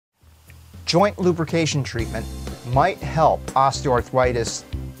joint lubrication treatment might help osteoarthritis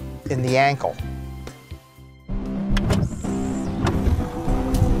in the ankle.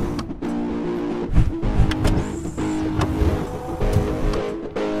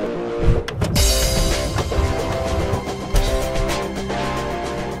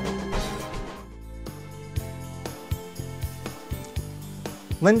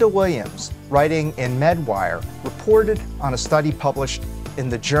 Lynda Williams, writing in Medwire, reported on a study published in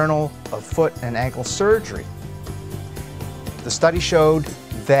the Journal of Foot and Ankle Surgery. The study showed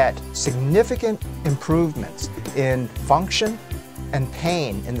that significant improvements in function and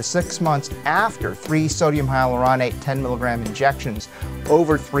pain in the 6 months after 3 sodium hyaluronate 10 milligram injections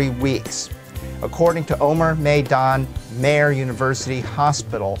over 3 weeks. According to Omer Mei-Dan, Meir University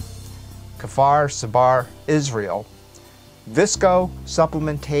Hospital, Kfar-Sabar, Israel,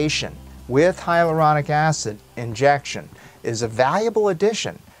 Viscosupplementation with hyaluronic acid injection is a valuable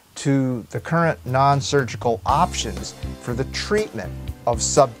addition to the current non-surgical options for the treatment of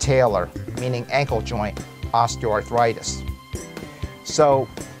subtalar, meaning ankle joint osteoarthritis. So,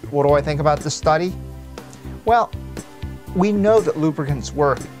 what do I think about this study? Well, we know that lubricants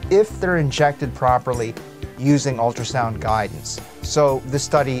work if they're injected properly using ultrasound guidance. So this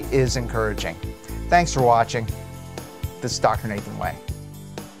study is encouraging. Thanks for watching. This is Dr. Nathan Way.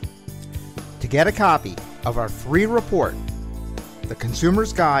 To get a copy of our free report, The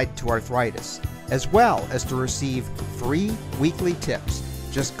Consumer's Guide to Arthritis, as well as to receive free weekly tips,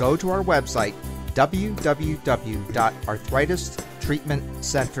 just go to our website,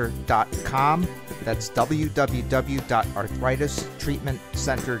 www.arthritistreatmentcenter.com. That's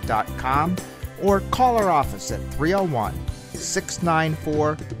www.arthritistreatmentcenter.com, or call our office at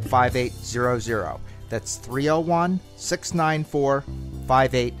 301-694-5800. That's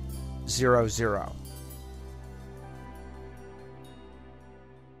 301-694-5800.